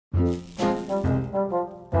I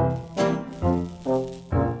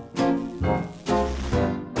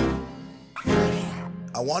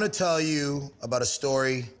want to tell you about a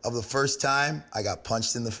story of the first time I got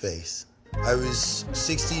punched in the face. I was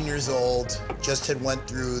 16 years old, just had went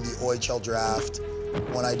through the OHL draft.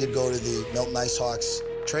 When I did go to the Milton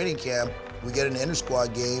IceHawks training camp, we get into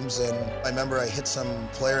inter-squad games, and I remember I hit some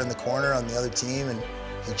player in the corner on the other team, and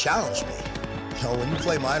he challenged me. You know, when you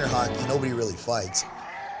play minor hockey, nobody really fights.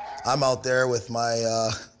 I'm out there with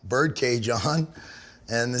my bird cage on,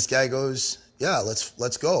 and this guy goes, yeah,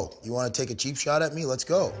 let's go. You want to take a cheap shot at me? Let's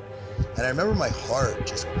go. And I remember my heart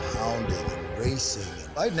just pounding and racing.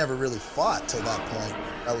 And I'd never really fought till that point.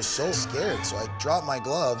 I was so scared, so I dropped my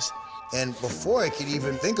gloves. And before I could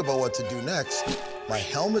even think about what to do next, my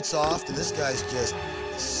helmet's off, and this guy's just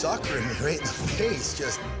suckering me right in the face,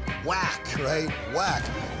 just whack, right? Whack.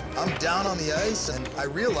 I'm down on the ice, and I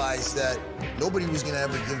realized that nobody was gonna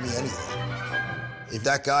ever give me anything. If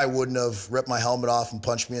that guy wouldn't have ripped my helmet off and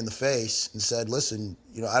punched me in the face and said, listen,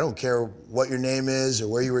 you know, I don't care what your name is or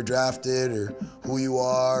where you were drafted or who you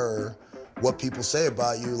are or what people say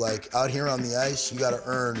about you, like out here on the ice, you gotta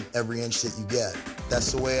earn every inch that you get.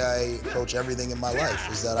 That's the way I approach everything in my life,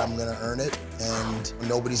 is that I'm gonna earn it, and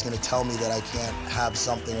nobody's gonna tell me that I can't have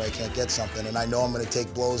something or I can't get something. And I know I'm gonna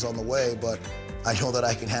take blows on the way, but I know that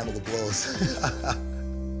I can handle the blows.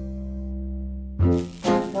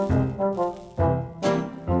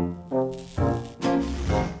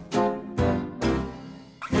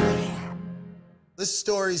 This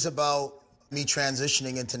story's about me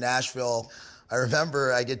transitioning into Nashville. I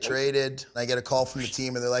remember I get traded, I get a call from the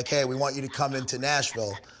team, and they're like, hey, we want you to come into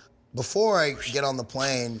Nashville. Before I get on the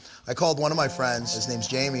plane, I called one of my friends, his name's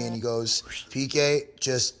Jamie, and he goes, PK,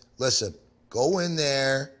 just listen, go in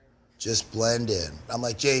there, just blend in. I'm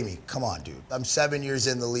like, Jamie, come on, dude. I'm 7 years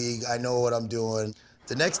in the league, I know what I'm doing.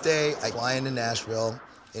 The next day, I fly into Nashville,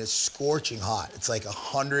 and it's scorching hot. It's like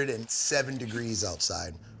 107 degrees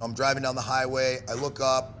outside. I'm driving down the highway, I look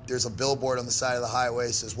up, there's a billboard on the side of the highway,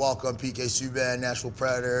 it says, welcome, PK Subban, Nashville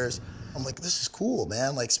Predators. I'm like, this is cool,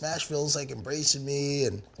 man. Like, Smashville's like embracing me,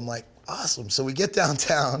 and I'm like, awesome. So we get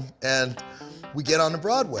downtown, and we get on to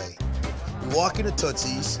Broadway. We walk into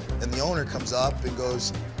Tootsie's, and the owner comes up and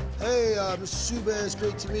goes, hey, Mr. Subban, it's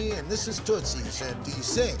great to meet you, and this is Tootsie's, and do you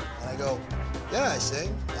sing? And I go, yeah, I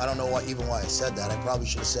sing. I don't know why I said that. I probably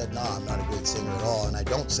should have said, nah, I'm not a great singer at all, and I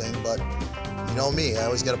don't sing, but you know me, I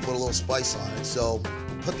always got to put a little spice on it. So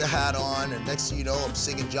put the hat on, and next thing you know, I'm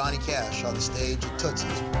singing Johnny Cash on the stage at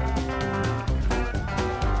Tootsie's.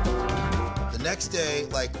 The next day,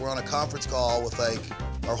 like, we're on a conference call with like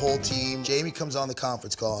our whole team. Jamie comes on the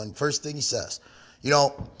conference call, and first thing he says, you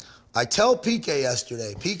know, I tell PK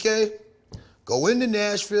yesterday, PK, go into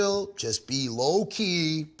Nashville, just be low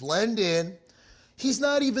key, blend in. He's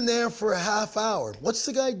not even there for a half hour. What's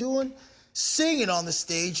the guy doing? Singing on the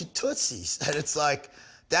stage at Tootsie's. And it's like,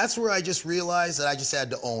 that's where I just realized that I just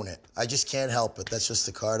had to own it. I just can't help it. That's just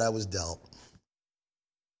the card I was dealt.